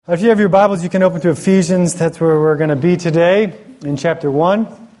If you have your Bibles, you can open to Ephesians. That's where we're going to be today, in chapter 1.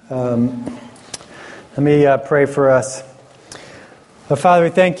 Let me pray for us. Father, we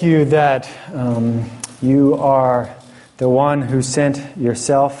thank you that you are the one who sent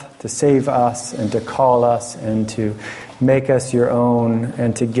yourself to save us and to call us and to make us your own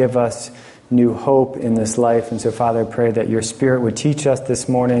and to give us new hope in this life. And so, Father, I pray that your Spirit would teach us this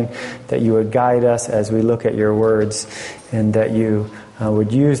morning, that you would guide us as we look at your words, and that you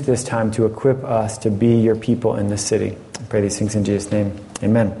would use this time to equip us to be your people in this city. I pray these things in Jesus' name.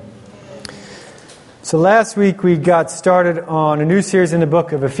 Amen. So last week we got started on a new series in the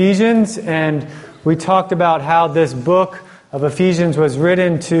book of Ephesians, and we talked about how this book of Ephesians was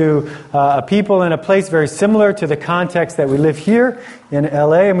written to a people in a place very similar to the context that we live here in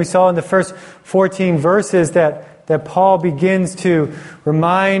LA. And we saw in the first 14 verses that Paul begins to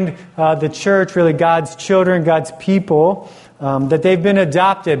remind the church, really God's children, God's people, that they've been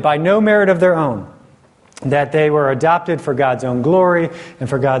adopted by no merit of their own. That they were adopted for God's own glory and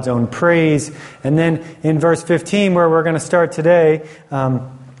for God's own praise. And then in verse 15, where we're going to start today,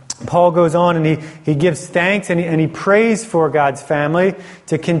 Paul goes on and he gives thanks and he prays for God's family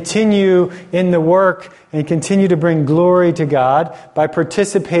to continue in the work and continue to bring glory to God by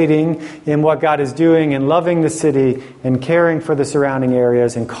participating in what God is doing and loving the city and caring for the surrounding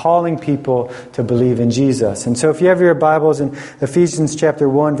areas and calling people to believe in Jesus. And so if you have your Bibles in Ephesians chapter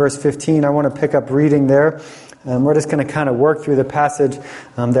 1, verse 15, I want to pick up reading there. We're just going to kind of work through the passage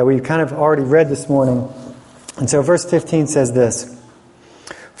that we've kind of already read this morning. And so verse 15 says this: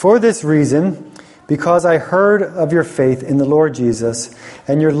 "For this reason, because I heard of your faith in the Lord Jesus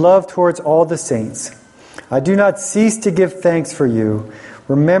and your love towards all the saints, I do not cease to give thanks for you,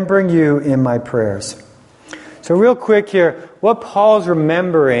 remembering you in my prayers." So real quick here, what Paul's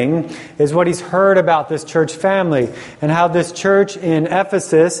remembering is what he's heard about this church family and how this church in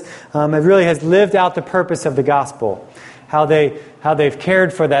Ephesus it really has lived out the purpose of the gospel. How they've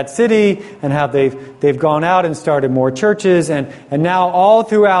cared for that city and how they've gone out and started more churches. And now all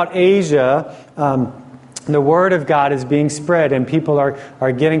throughout Asia, the Word of God is being spread and people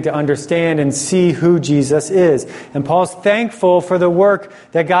are getting to understand and see who Jesus is. And Paul's thankful for the work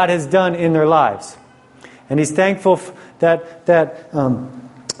that God has done in their lives. And he's thankful that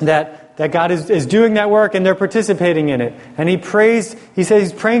God is doing that work and they're participating in it. And he says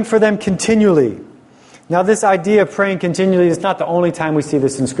he's praying for them continually. Now, this idea of praying continually is not the only time we see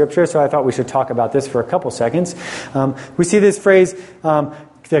this in Scripture, so I thought we should talk about this for a couple seconds. We see this phrase,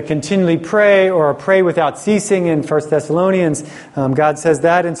 to continually pray or pray without ceasing in 1 Thessalonians. God says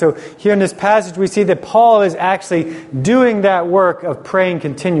that. And so here in this passage, we see that Paul is actually doing that work of praying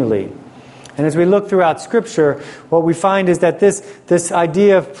continually. And as we look throughout Scripture, what we find is that this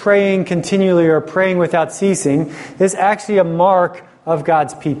idea of praying continually or praying without ceasing is actually a mark of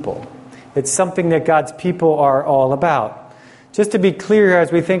God's people. It's something that God's people are all about. Just to be clear,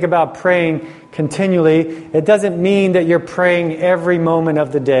 as we think about praying continually, it doesn't mean that you're praying every moment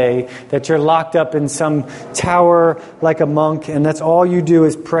of the day, that you're locked up in some tower like a monk, and that's all you do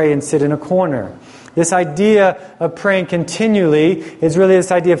is pray and sit in a corner. This idea of praying continually is really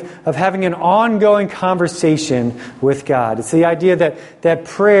this idea of having an ongoing conversation with God. It's the idea that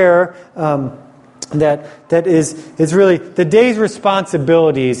prayer that is really the day's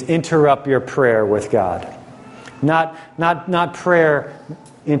responsibilities interrupt your prayer with God. Not prayer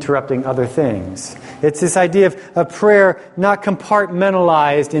interrupting other things. It's this idea of prayer not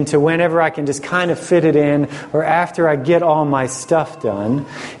compartmentalized into whenever I can just kind of fit it in or after I get all my stuff done.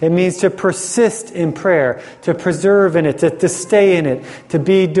 It means to persist in prayer, to preserve in it, to stay in it, to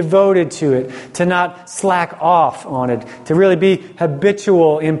be devoted to it, to not slack off on it, to really be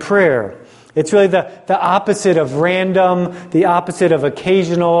habitual in prayer. It's really the opposite of random, the opposite of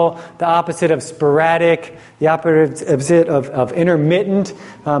occasional, the opposite of sporadic, the opposite of intermittent.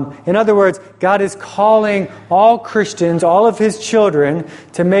 In other words, God is calling all Christians, all of His children,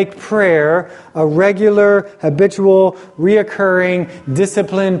 to make prayer a regular, habitual, reoccurring,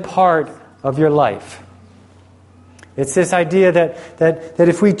 disciplined part of your life. It's this idea that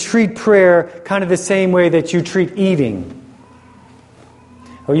if we treat prayer kind of the same way that you treat eating,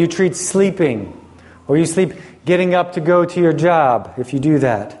 or you treat sleeping, or you sleep getting up to go to your job, if you do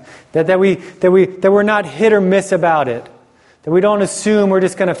that that we're not hit or miss about it, that we don't assume we're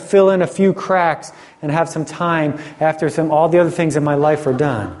just going to fill in a few cracks and have some time after all the other things in my life are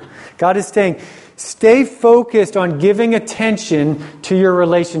done. God is saying, stay focused on giving attention to your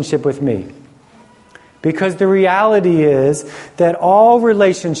relationship with me. Because the reality is that all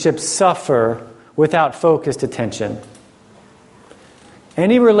relationships suffer without focused attention.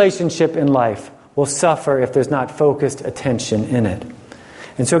 Any relationship in life will suffer if there's not focused attention in it.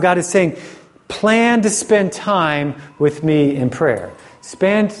 And so God is saying, plan to spend time with me in prayer.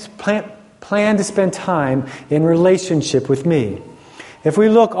 Plan to spend time in relationship with me. If we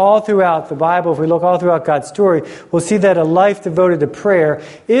look all throughout the Bible, if we look all throughout God's story, we'll see that a life devoted to prayer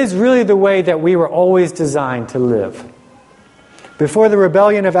is really the way that we were always designed to live. Before the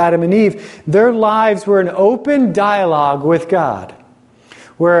rebellion of Adam and Eve, their lives were an open dialogue with God.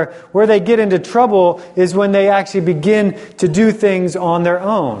 Where they get into trouble is when they actually begin to do things on their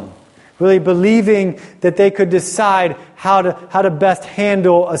own. Really believing that they could decide how to best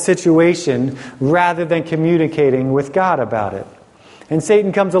handle a situation rather than communicating with God about it. And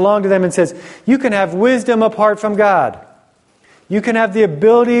Satan comes along to them and says, you can have wisdom apart from God. You can have the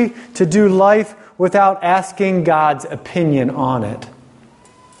ability to do life without asking God's opinion on it.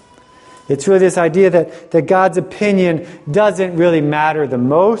 It's really this idea that God's opinion doesn't really matter the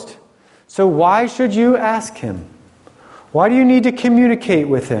most. So why should you ask Him? Why do you need to communicate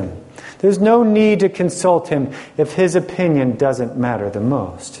with Him? There's no need to consult Him if His opinion doesn't matter the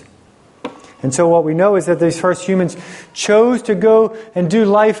most. And so what we know is that these first humans chose to go and do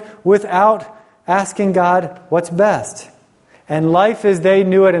life without asking God what's best. And life as they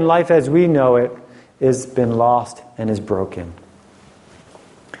knew it and life as we know it has been lost and is broken.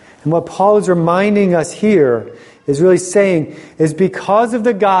 And what Paul is reminding us here is really saying is because of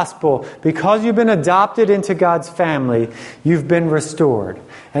the gospel, because you've been adopted into God's family, you've been restored.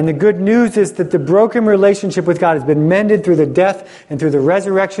 And the good news is that the broken relationship with God has been mended through the death and through the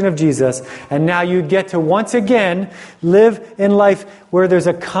resurrection of Jesus. And now you get to once again live in life where there's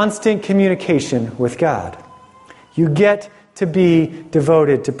a constant communication with God. You get to be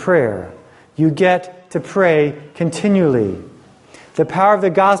devoted to prayer. You get to pray continually. The power of the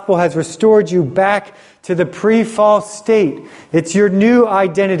gospel has restored you back to the pre-fall state. It's your new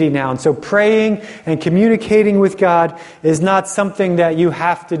identity now. And so praying and communicating with God is not something that you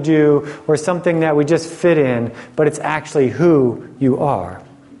have to do or something that we just fit in, but it's actually who you are.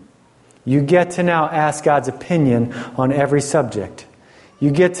 You get to now ask God's opinion on every subject.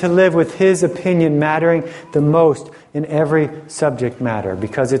 You get to live with His opinion mattering the most in every subject matter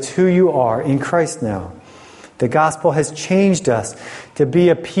because it's who you are in Christ now. The gospel has changed us to be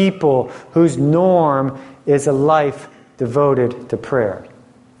a people whose norm is a life devoted to prayer.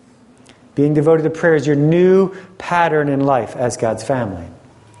 Being devoted to prayer is your new pattern in life as God's family.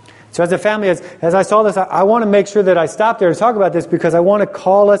 So as a family, as I saw this, I want to make sure that I stop there to talk about this because I want to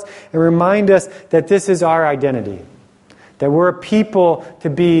call us and remind us that this is our identity. That we're a people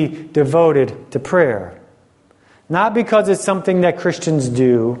to be devoted to prayer. Not because it's something that Christians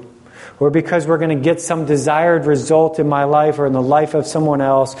do, or because we're going to get some desired result in my life or in the life of someone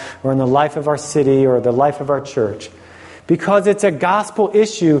else or in the life of our city or the life of our church. Because it's a gospel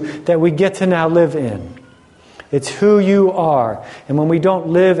issue that we get to now live in. It's who you are. And when we don't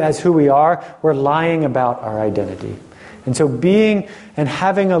live as who we are, we're lying about our identity. And so being and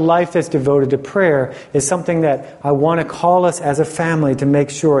having a life that's devoted to prayer is something that I want to call us as a family to make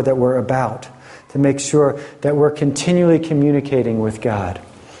sure that we're about. To make sure that we're continually communicating with God.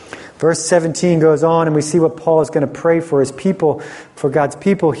 Verse 17 goes on, and we see what Paul is going to pray for his people, for God's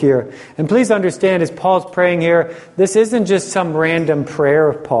people here. And please understand, as Paul's praying here, this isn't just some random prayer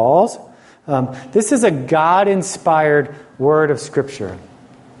of Paul's. This is a God-inspired word of Scripture.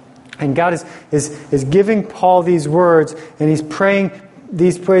 And God is giving Paul these words, and he's praying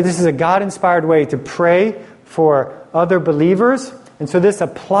these prayers. This is a God-inspired way to pray for other believers. And so this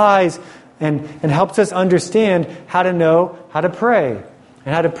applies and helps us understand how to know how to pray.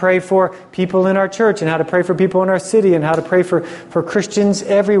 And how to pray for people in our church, and how to pray for people in our city, and how to pray for Christians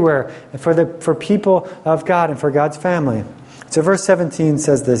everywhere, and for people of God and for God's family. So verse 17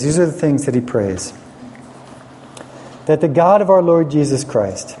 says this. These are the things that he prays. That the God of our Lord Jesus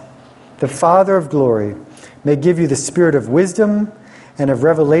Christ, the Father of glory, may give you the spirit of wisdom and of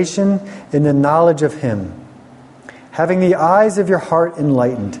revelation in the knowledge of Him, having the eyes of your heart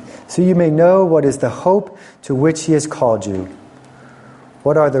enlightened, so you may know what is the hope to which He has called you,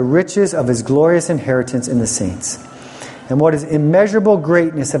 what are the riches of His glorious inheritance in the saints, and what is immeasurable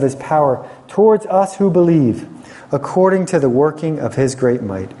greatness of His power towards us who believe, according to the working of His great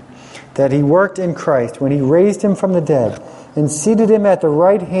might, that He worked in Christ when He raised Him from the dead and seated Him at the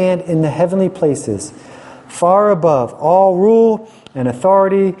right hand in the heavenly places, far above all rule and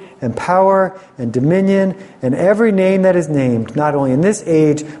authority and power and dominion and every name that is named, not only in this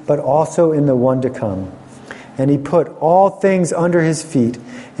age, but also in the one to come. And He put all things under His feet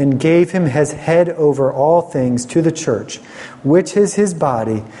and gave Him as head over all things to the church, which is His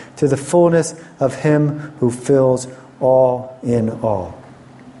body, to the fullness of Him who fills all in all.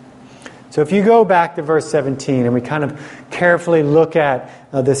 So if you go back to verse 17 and we kind of carefully look at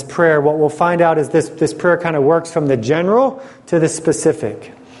this prayer, what we'll find out is this prayer kind of works from the general to the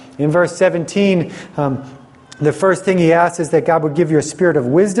specific. In verse 17, the first thing he asks is that God would give you a spirit of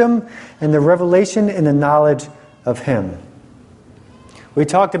wisdom and the revelation and the knowledge of Him. We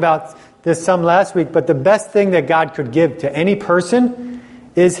talked about this some last week, but the best thing that God could give to any person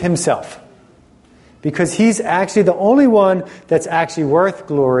is Himself. Because He's actually the only one that's actually worth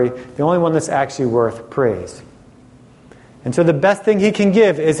glory, the only one that's actually worth praise. And so the best thing He can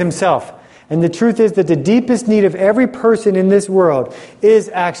give is Himself. And the truth is that the deepest need of every person in this world is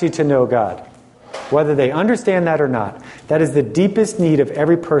actually to know God. Whether they understand that or not, that is the deepest need of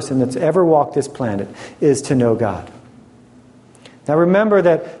every person that's ever walked this planet, is to know God. Now remember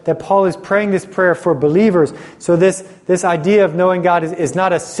that Paul is praying this prayer for believers. So this idea of knowing God is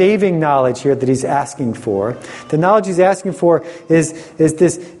not a saving knowledge here that he's asking for. The knowledge he's asking for is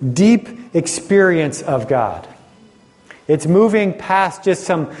this deep experience of God. It's moving past just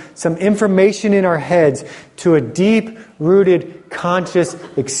some information in our heads to a deep-rooted, conscious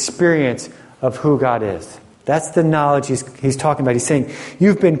experience of who God is. That's the knowledge he's talking about. He's saying,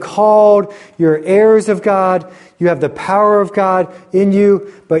 you've been called, you're heirs of God, you have the power of God in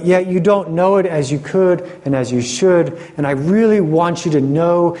you, but yet you don't know it as you could and as you should. And I really want you to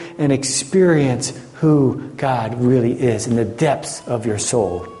know and experience who God really is in the depths of your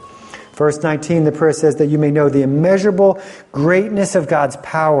soul. Verse 19, the prayer says that you may know the immeasurable greatness of God's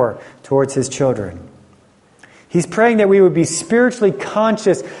power towards His children. He's praying that we would be spiritually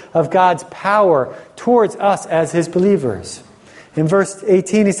conscious of God's power towards us as His believers. In verse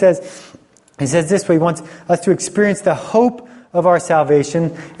 18, he says this way, he wants us to experience the hope of our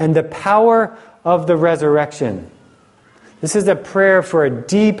salvation and the power of the resurrection. This is a prayer for a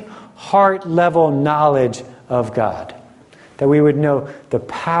deep, heart-level knowledge of God. That we would know the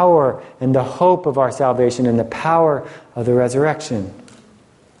power and the hope of our salvation and the power of the resurrection.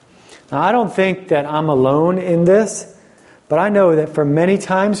 Now, I don't think that I'm alone in this, but I know that for many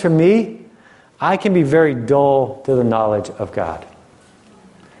times for me, I can be very dull to the knowledge of God.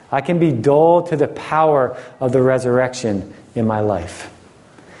 I can be dull to the power of the resurrection in my life.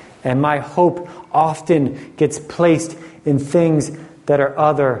 And my hope often gets placed in things that are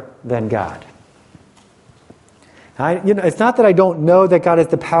other than God. It's not that I don't know that God has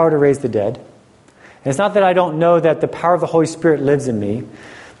the power to raise the dead. And it's not that I don't know that the power of the Holy Spirit lives in me.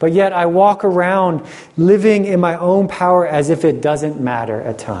 But yet I walk around living in my own power as if it doesn't matter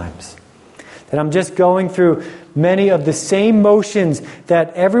at times. That I'm just going through many of the same motions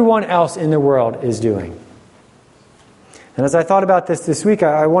that everyone else in the world is doing. And as I thought about this week,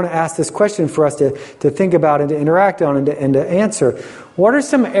 I want to ask this question for us to think about and to interact on and to answer. What are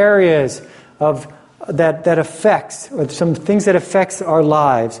some areas of that affects, or some things that affects our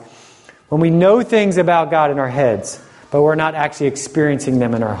lives when we know things about God in our heads, but we're not actually experiencing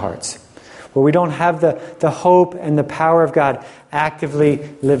them in our hearts? Where we don't have the hope and the power of God actively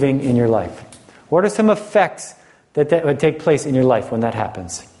living in your life. What are some effects that would take place in your life when that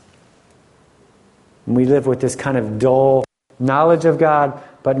happens? And we live with this kind of dull knowledge of God,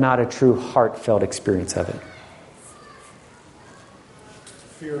 but not a true heartfelt experience of it.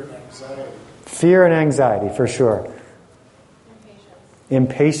 Fear and anxiety. Fear and anxiety, for sure.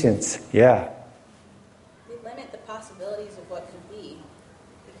 Impatience, yeah. We limit the possibilities of what could be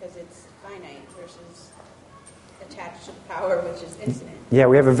because it's finite versus attached to the power which is infinite. Yeah,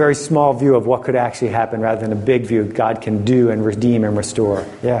 we have a very small view of what could actually happen rather than a big view God can do and redeem and restore.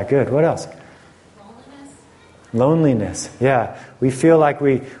 Yeah, good. What else? Loneliness, yeah. We feel like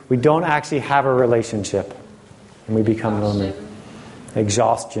we don't actually have a relationship and we become lonely.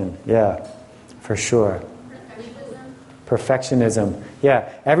 Exhaustion, yeah, for sure. Perfectionism. Yeah,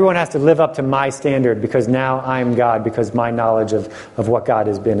 everyone has to live up to my standard because now I'm God, because my knowledge of what God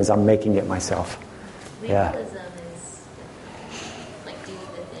has been is I'm making it myself. Yeah. Legalism is like do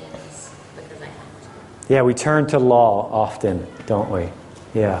the things because I have to. Yeah, we turn to law often, don't we?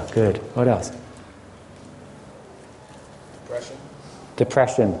 Yeah, good. What else?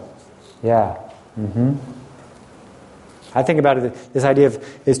 Depression. Yeah. Mm-hmm. I think about it, this idea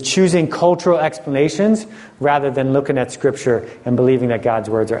is choosing cultural explanations rather than looking at Scripture and believing that God's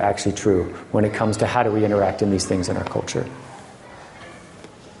words are actually true when it comes to how do we interact in these things in our culture.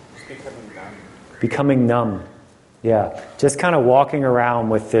 Becoming numb. Yeah. Just kind of walking around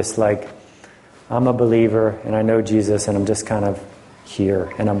with this like, I'm a believer and I know Jesus and I'm just kind of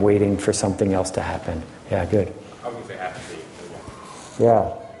here and I'm waiting for something else to happen. Yeah, good. I was going to say apathy.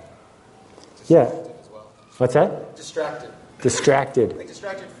 Yeah. Yeah. What's that? Distracted. Like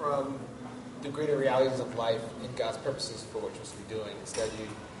distracted from the greater realities of life and God's purposes for what you're supposed to be doing. Instead,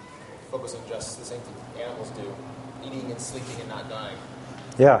 focus on just the same thing animals do, eating and sleeping and not dying.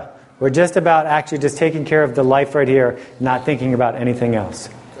 Yeah. We're just about actually just taking care of the life right here, not thinking about anything else.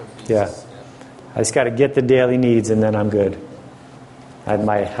 Yeah. I just got to get the daily needs and then I'm good.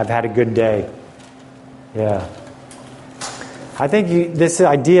 I've had a good day. Yeah. I think this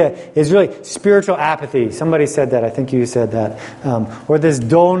idea is really spiritual apathy. Somebody said that. I think you said that. Or this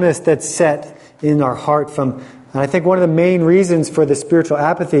dullness that's set in our heart from... And I think one of the main reasons for the spiritual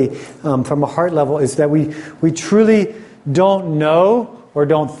apathy from a heart level is that we truly don't know or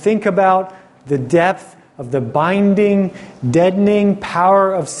don't think about the depth of the binding, deadening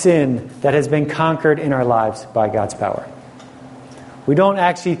power of sin that has been conquered in our lives by God's power. We don't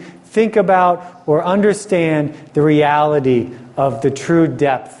actually think about or understand the reality of the true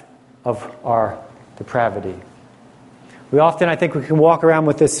depth of our depravity. We often, I think, we can walk around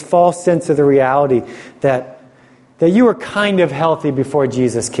with this false sense of the reality that you were kind of healthy before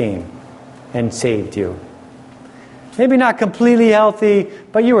Jesus came and saved you. Maybe not completely healthy,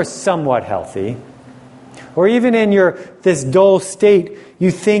 but you were somewhat healthy. Or even in this dull state,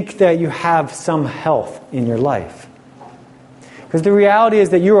 you think that you have some health in your life. Because the reality is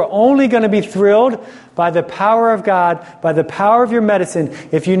that you are only going to be thrilled by the power of God, by the power of your medicine,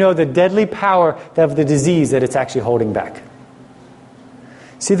 if you know the deadly power of the disease that it's actually holding back.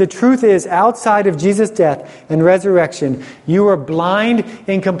 See, the truth is, outside of Jesus' death and resurrection, you are blind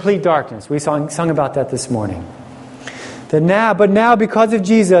in complete darkness. We sung about that this morning. But now, because of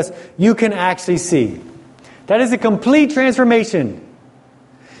Jesus, you can actually see. That is a complete transformation.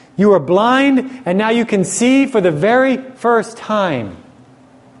 You were blind, and now you can see for the very first time.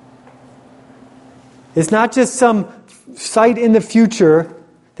 It's not just some sight in the future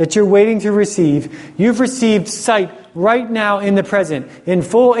that you're waiting to receive. You've received sight right now in the present, in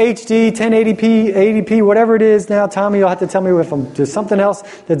full HD, 1080p, 80p, whatever it is now. Tommy, you'll have to tell me if there's something else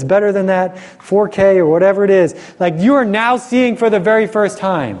that's better than that, 4K or whatever it is. Like you are now seeing for the very first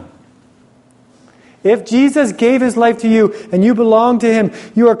time. If Jesus gave His life to you and you belong to Him,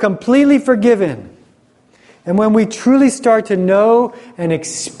 you are completely forgiven. And when we truly start to know and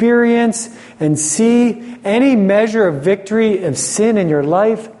experience and see any measure of victory of sin in your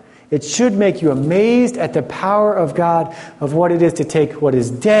life, it should make you amazed at the power of God, of what it is to take what is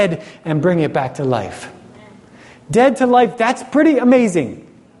dead and bring it back to life. Dead to life, that's pretty amazing,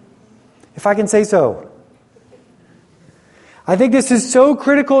 if I can say so. I think this is so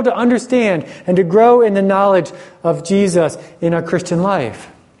critical to understand and to grow in the knowledge of Jesus in our Christian life.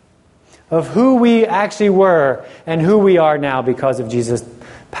 Of who we actually were and who we are now because of Jesus'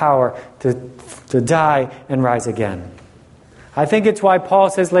 power to die and rise again. I think it's why Paul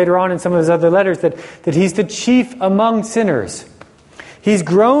says later on in some of his other letters that he's the chief among sinners. He's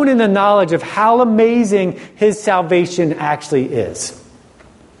grown in the knowledge of how amazing his salvation actually is.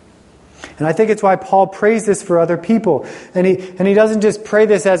 And I think it's why Paul prays this for other people. And he doesn't just pray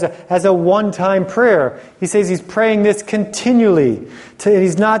this as a one-time prayer. He says he's praying this continually.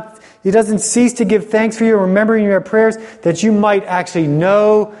 He doesn't cease to give thanks for you, remembering your prayers, that you might actually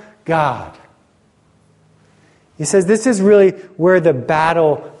know God. He says this is really where the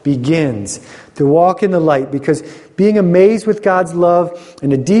battle begins, to walk in the light, because being amazed with God's love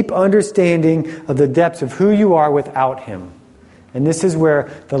and a deep understanding of the depths of who you are without Him. And this is where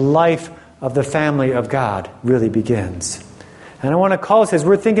the life of the family of God really begins. And I want to call us, as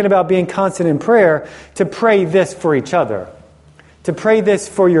we're thinking about being constant in prayer, to pray this for each other. To pray this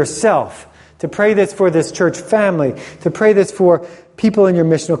for yourself. To pray this for this church family. To pray this for people in your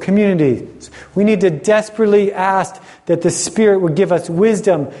missional communities. We need to desperately ask that the Spirit would give us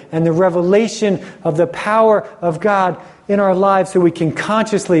wisdom and the revelation of the power of God in our lives so we can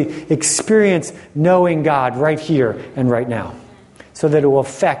consciously experience knowing God right here and right now. So that it will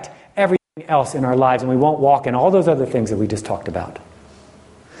affect everything else in our lives and we won't walk in all those other things that we just talked about.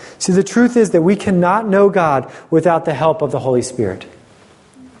 See, the truth is that we cannot know God without the help of the Holy Spirit.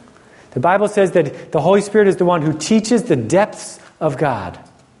 The Bible says that the Holy Spirit is the one who teaches the depths of God.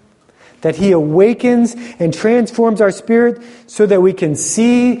 That He awakens and transforms our spirit so that we can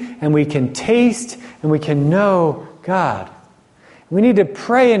see and we can taste and we can know God. We need to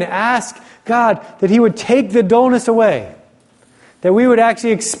pray and ask God that He would take the dullness away. That we would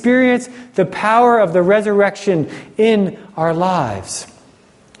actually experience the power of the resurrection in our lives.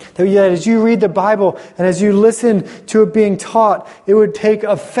 That as you read the Bible and as you listen to it being taught, it would take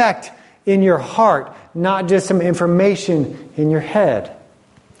effect in your heart, not just some information in your head.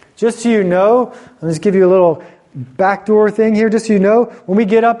 Just so you know, I'll just give you a little backdoor thing here, just so you know, when we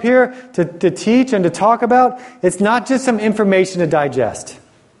get up here to teach and to talk about, it's not just some information to digest.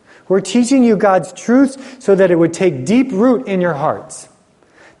 We're teaching you God's truth so that it would take deep root in your hearts.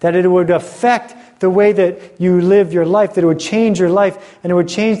 that it would affect the way that you live your life, that it would change your life, and it would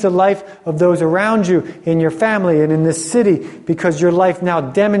change the life of those around you in your family and in this city, because your life now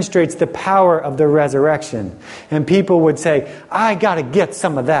demonstrates the power of the resurrection. And people would say, I got to get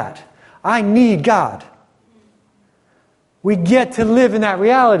some of that. I need God. We get to live in that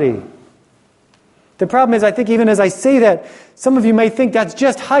reality. The problem is, I think even as I say that, some of you may think that's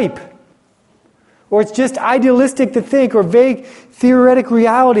just hype. Or it's just idealistic to think, or vague theoretic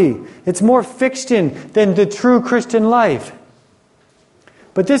reality. It's more fiction than the true Christian life.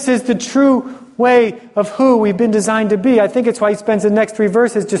 But this is the true way of who we've been designed to be. I think it's why he spends the next 3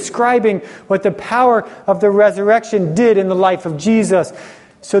 verses describing what the power of the resurrection did in the life of Jesus,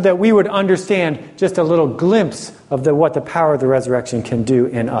 so that we would understand just a little glimpse of what the power of the resurrection can do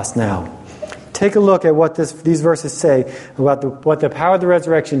in us now. Take a look at what these verses say about what the power of the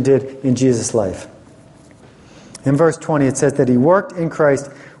resurrection did in Jesus' life. In verse 20, it says that he worked in Christ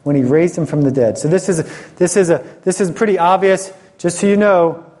when he raised him from the dead. So this is pretty obvious. Just so you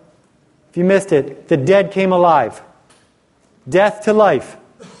know, if you missed it, the dead came alive. Death to life.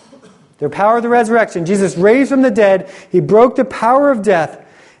 The power of the resurrection. Jesus raised from the dead. He broke the power of death.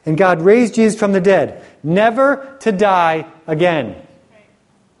 And God raised Jesus from the dead. Never to die again.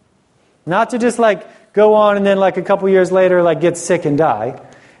 Not to just go on and then a couple years later get sick and die.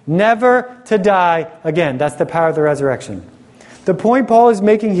 Never to die again. That's the power of the resurrection. The point Paul is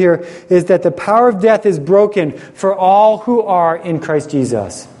making here is that the power of death is broken for all who are in Christ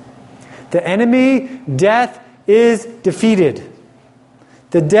Jesus. The enemy, death, is defeated.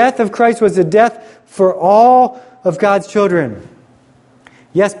 The death of Christ was the death for all of God's children.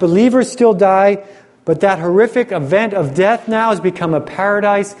 Yes, believers still die, but that horrific event of death now has become a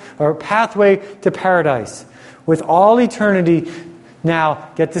paradise, or a pathway to paradise, with all eternity now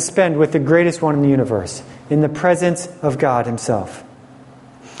get to spend with the greatest one in the universe, in the presence of God himself.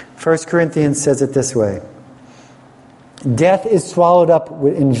 1 Corinthians says it this way: death is swallowed up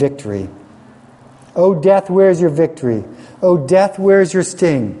in victory. O death, where's your victory? O death, where's your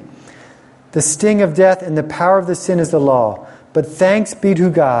sting? The sting of death and the power of the sin is the law. But thanks be to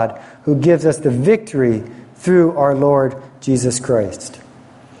God who gives us the victory through our Lord Jesus Christ.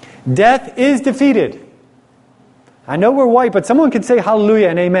 Death is defeated. I know we're white, but someone can say hallelujah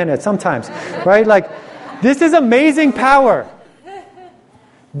and amen at sometimes, right? This is amazing power.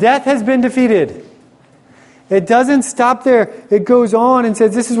 Death has been defeated. It doesn't stop there. It goes on and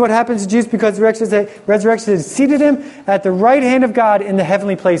says this is what happens to Jesus because the resurrection has seated him at the right hand of God in the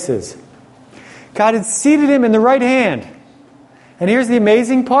heavenly places. God had seated him in the right hand. And here's the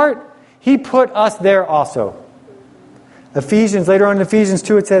amazing part. He put us there also. Later on in Ephesians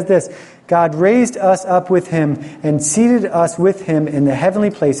 2, it says this: God raised us up with him and seated us with him in the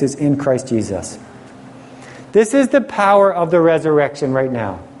heavenly places in Christ Jesus. This is the power of the resurrection right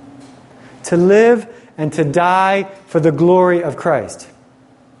now. To live and to die for the glory of Christ.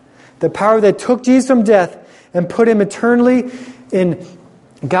 The power that took Jesus from death and put him eternally in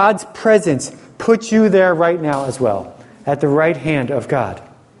God's presence puts you there right now as well, at the right hand of God.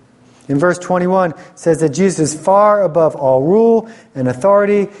 In verse 21, it says that Jesus is far above all rule and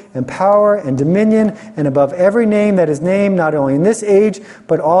authority and power and dominion and above every name that is named, not only in this age,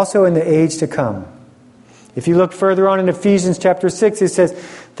 but also in the age to come. If you look further on in Ephesians chapter 6, it says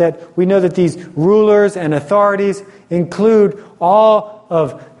that we know that these rulers and authorities includes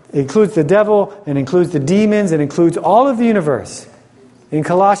the devil and includes the demons and includes all of the universe. In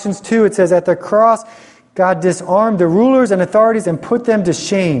Colossians 2, it says at the cross, God disarmed the rulers and authorities and put them to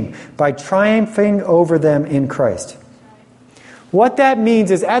shame by triumphing over them in Christ. What that means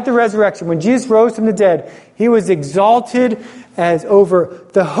is at the resurrection, when Jesus rose from the dead, he was exalted as over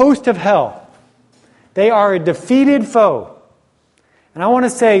the host of hell. They are a defeated foe. And I want to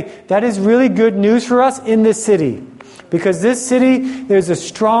say that is really good news for us in this city. Because this city, there's a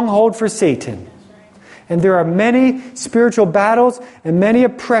stronghold for Satan. And there are many spiritual battles and many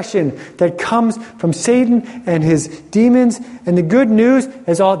oppression that comes from Satan and his demons. And the good news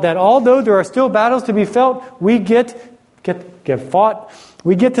is that although there are still battles to be felt, we get fought.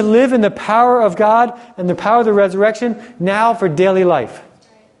 We get to live in the power of God and the power of the resurrection now for daily life.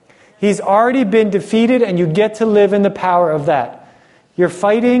 He's already been defeated and you get to live in the power of that. You're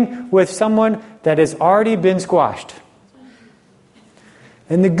fighting with someone that has already been squashed.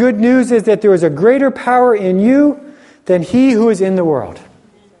 And the good news is that there is a greater power in you than he who is in the world.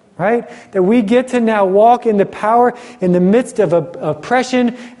 Right? That we get to now walk in the power in the midst of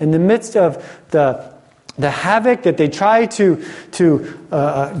oppression, in the midst of the the havoc that they try to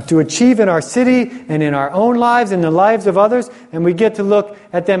achieve in our city and in our own lives and the lives of others, and we get to look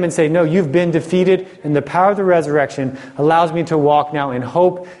at them and say, no, you've been defeated, and the power of the resurrection allows me to walk now in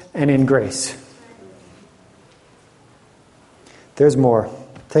hope and in grace. There's more.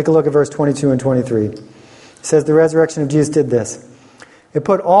 Take a look at verse 22 and 23. It says the resurrection of Jesus did this. It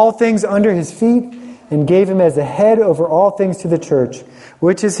put all things under his feet and gave him as the head over all things to the church,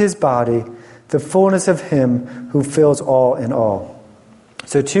 which is his body, the fullness of him who fills all in all.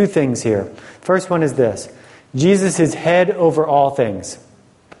 So 2 things here. First one is this. Jesus is head over all things.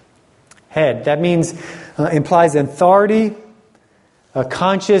 Head. That means, implies authority, a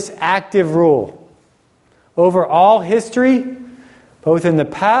conscious, active rule over all history, both in the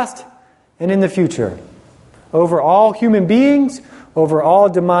past and in the future. Over all human beings, over all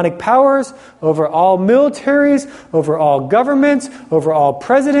demonic powers, over all militaries, over all governments, over all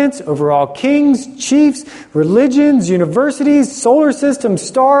presidents, over all kings, chiefs, religions, universities, solar systems,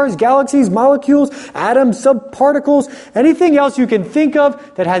 stars, galaxies, molecules, atoms, subparticles, anything else you can think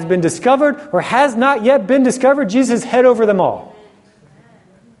of that has been discovered or has not yet been discovered, Jesus is head over them all.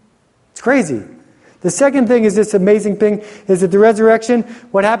 It's crazy. The second thing is this amazing thing is that the resurrection,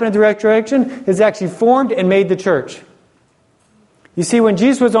 what happened at the resurrection is actually formed and made the church. You see, when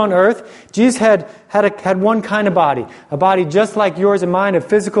Jesus was on earth, Jesus had one kind of body. A body just like yours and mine, a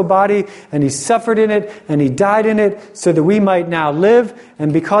physical body. And he suffered in it and he died in it so that we might now live.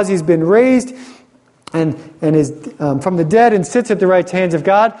 And because he's been raised and is from the dead and sits at the right hands of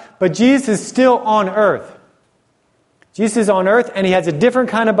God. But Jesus is still on earth. Jesus is on earth and he has a different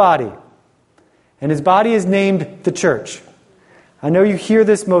kind of body. And his body is named the church. I know you hear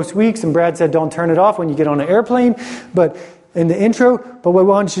this most weeks, and Brad said don't turn it off when you get on an airplane, but in the intro, but we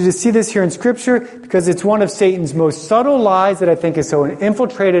want you to see this here in Scripture because it's one of Satan's most subtle lies that I think is so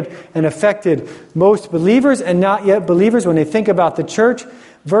infiltrated and affected most believers and not yet believers when they think about the church.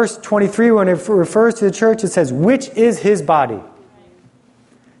 Verse 23, when it refers to the church, it says, which is his body.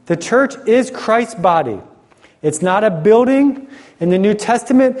 The church is Christ's body. It's not a building. In the New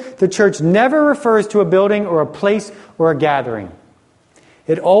Testament, the church never refers to a building or a place or a gathering.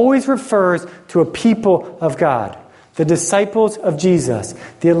 It always refers to a people of God. The disciples of Jesus,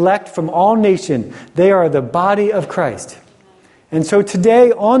 the elect from all nations, they are the body of Christ. And so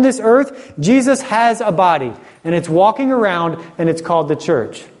today on this earth, Jesus has a body, and it's walking around, and it's called the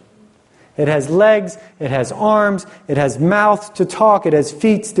church. It has legs, it has arms, it has mouths to talk, it has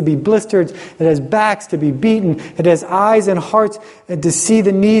feet to be blistered, it has backs to be beaten, it has eyes and hearts to see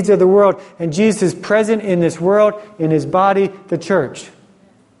the needs of the world. And Jesus is present in this world, in his body, the church.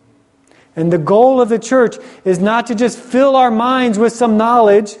 And the goal of the church is not to just fill our minds with some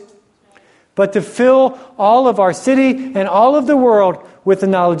knowledge, but to fill all of our city and all of the world with the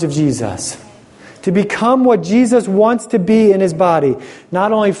knowledge of Jesus. To become what Jesus wants to be in his body,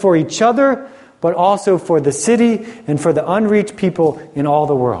 not only for each other, but also for the city and for the unreached people in all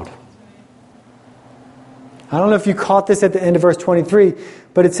the world. I don't know if you caught this at the end of verse 23,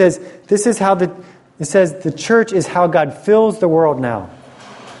 but it says, the church is how God fills the world now.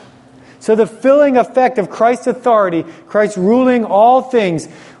 So the filling effect of Christ's authority, Christ ruling all things,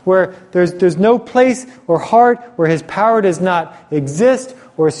 where there's no place or heart where his power does not exist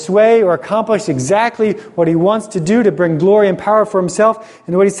or sway or accomplish exactly what he wants to do to bring glory and power for himself.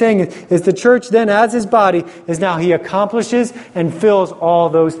 And what he's saying is the church then, as his body, is now he accomplishes and fills all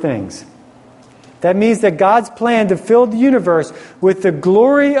those things. That means that God's plan to fill the universe with the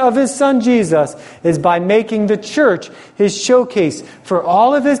glory of his Son Jesus is by making the church his showcase for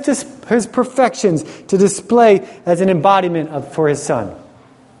all of his perfections to display as an embodiment for his Son.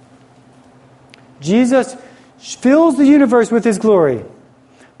 Jesus fills the universe with his glory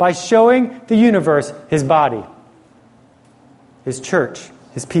by showing the universe his body, his church,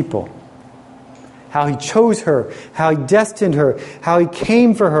 his people. How he chose her, how he destined her, how he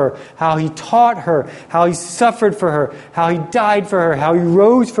came for her, how he taught her, how he suffered for her, how he died for her, how he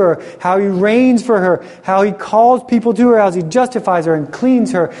rose for her, how he reigns for her, how he calls people to her, how he justifies her and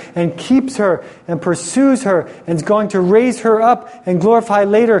cleans her and keeps her and pursues her and is going to raise her up and glorify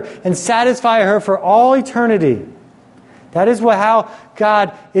later and satisfy her for all eternity. That is how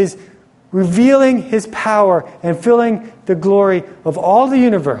God is revealing his power and filling the glory of all the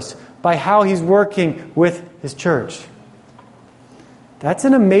universe by how he's working with his church. That's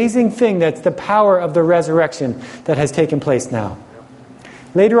an amazing thing. That's the power of the resurrection that has taken place now.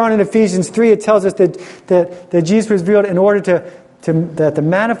 Later on in Ephesians 3, it tells us that Jesus was revealed in order that the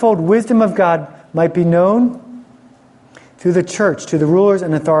manifold wisdom of God might be known through the church to the rulers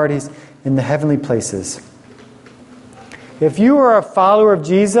and authorities in the heavenly places. If you are a follower of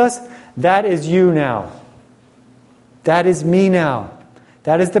Jesus, that is you now. That is me now.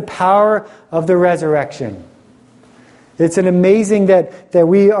 That is the power of the resurrection. It's an amazing that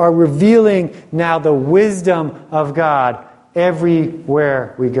we are revealing now the wisdom of God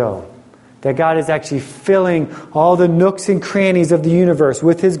everywhere we go. That God is actually filling all the nooks and crannies of the universe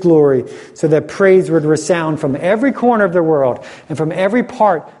with His glory so that praise would resound from every corner of the world and from every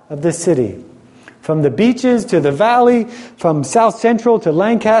part of the city. From the beaches to the valley, from South Central to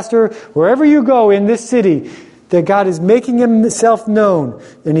Lancaster, wherever you go in this city, that God is making Himself known,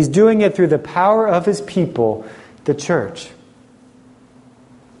 and He's doing it through the power of His people, the church.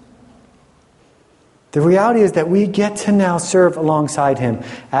 The reality is that we get to now serve alongside Him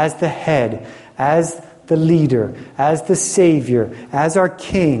as the head, as the leader, as the Savior, as our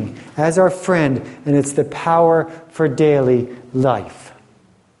King, as our friend, and it's the power for daily life.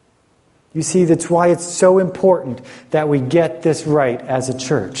 You see, that's why it's so important that we get this right as a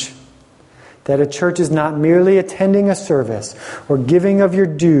church. That a church is not merely attending a service or giving of your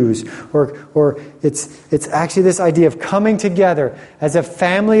dues, or it's actually this idea of coming together as a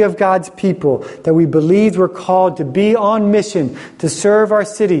family of God's people, that we believe we're called to be on mission, to serve our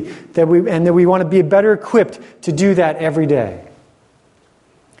city, and that we want to be better equipped to do that every day.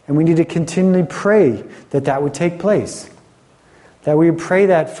 And we need to continually pray that would take place. That we would pray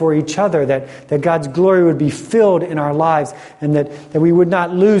that for each other, that God's glory would be filled in our lives, and that we would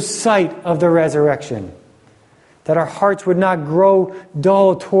not lose sight of the resurrection. That our hearts would not grow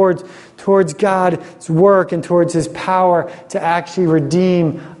dull towards God's work and towards His power to actually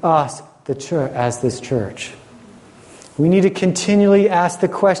redeem us, the church, as this church. We need to continually ask the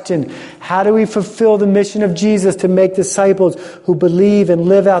question, how do we fulfill the mission of Jesus to make disciples who believe and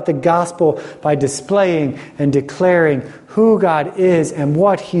live out the gospel by displaying and declaring who God is and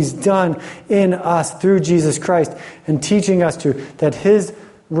what He's done in us through Jesus Christ, and teaching us that His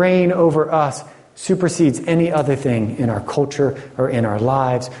reign over us supersedes any other thing in our culture or in our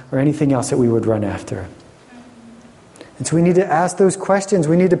lives or anything else that we would run after. And so we need to ask those questions.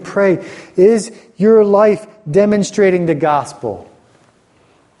 We need to pray, is your life demonstrating the gospel?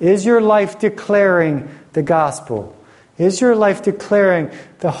 Is your life declaring the gospel? Is your life declaring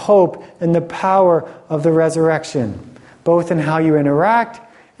the hope and the power of the resurrection, both in how you interact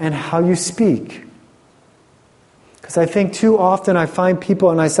and how you speak? Because I think too often I find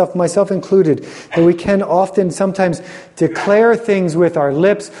people, and myself included, that we can often sometimes declare things with our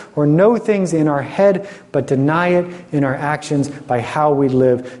lips or know things in our head, but deny it in our actions by how we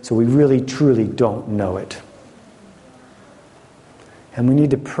live, so we really truly don't know it. And we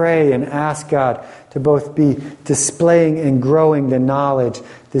need to pray and ask God to both be displaying and growing the knowledge,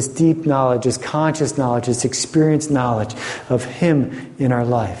 this deep knowledge, this conscious knowledge, this experienced knowledge of Him in our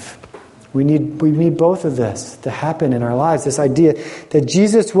life. We need both of this to happen in our lives. This idea that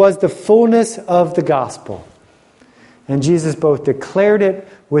Jesus was the fullness of the gospel. And Jesus both declared it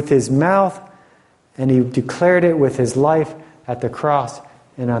with His mouth, and He declared it with His life at the cross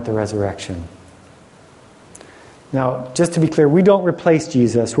and at the resurrection. Now, just to be clear, we don't replace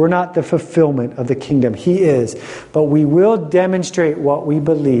Jesus. We're not the fulfillment of the kingdom. He is. But we will demonstrate what we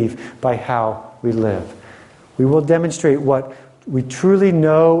believe by how we live. We will demonstrate what we truly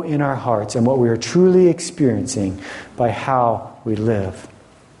know in our hearts and what we are truly experiencing by how we live.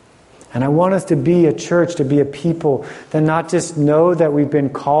 And I want us to be a church, to be a people that not just know that we've been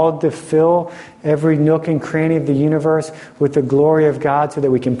called to fill every nook and cranny of the universe with the glory of God so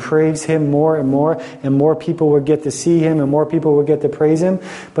that we can praise Him more and more people will get to see Him and more people will get to praise Him,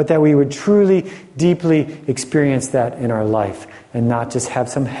 but that we would truly, deeply experience that in our life and not just have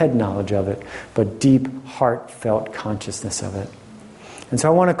some head knowledge of it, but deep, heartfelt consciousness of it. And so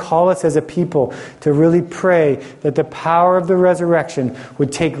I want to call us as a people to really pray that the power of the resurrection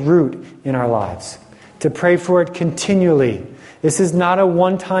would take root in our lives. To pray for it continually. This is not a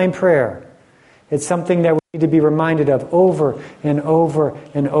one-time prayer. It's something that we need to be reminded of over and over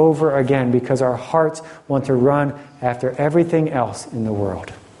and over again, because our hearts want to run after everything else in the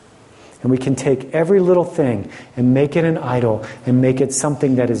world. And we can take every little thing and make it an idol and make it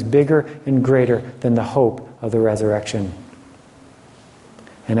something that is bigger and greater than the hope of the resurrection.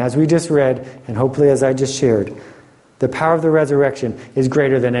 And as we just read, and hopefully as I just shared, the power of the resurrection is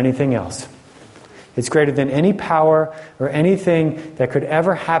greater than anything else. It's greater than any power or anything that could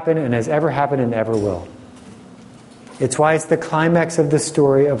ever happen and has ever happened and ever will. It's why it's the climax of the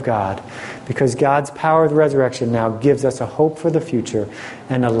story of God, because God's power of the resurrection now gives us a hope for the future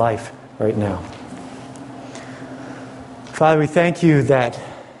and a life right now. Father, we thank You that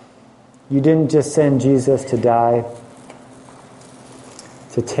You didn't just send Jesus to die,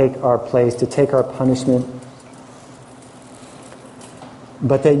 to take our place, to take our punishment,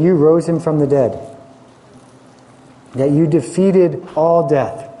 but that You rose Him from the dead. that you defeated all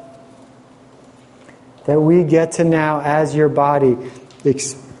death, that we get to now, as your body,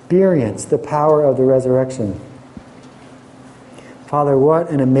 experience the power of the resurrection. Father, what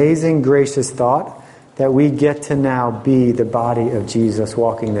an amazing, gracious thought that we get to now be the body of Jesus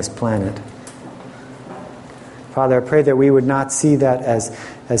walking this planet. Father, I pray that we would not see that as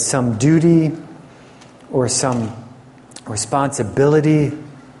some duty or some responsibility,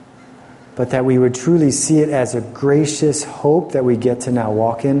 but that we would truly see it as a gracious hope that we get to now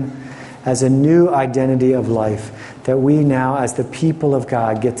walk in, as a new identity of life, that we now, as the people of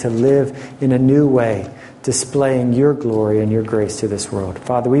God, get to live in a new way, displaying your glory and your grace to this world.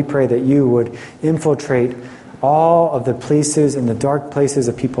 Father, we pray that you would infiltrate all of the places and the dark places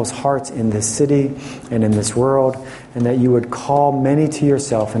of people's hearts in this city and in this world, and that you would call many to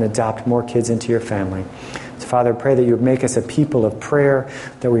yourself and adopt more kids into your family. So, Father, I pray that you would make us a people of prayer,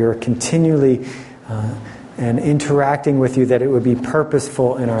 that we are continually and interacting with you, that it would be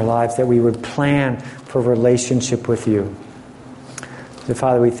purposeful in our lives, that we would plan for relationship with you. So,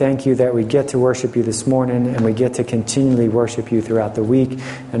 Father, we thank you that we get to worship you this morning, and we get to continually worship you throughout the week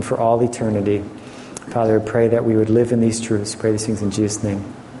and for all eternity. Father, I pray that we would live in these truths. Pray these things in Jesus'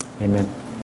 name. Amen.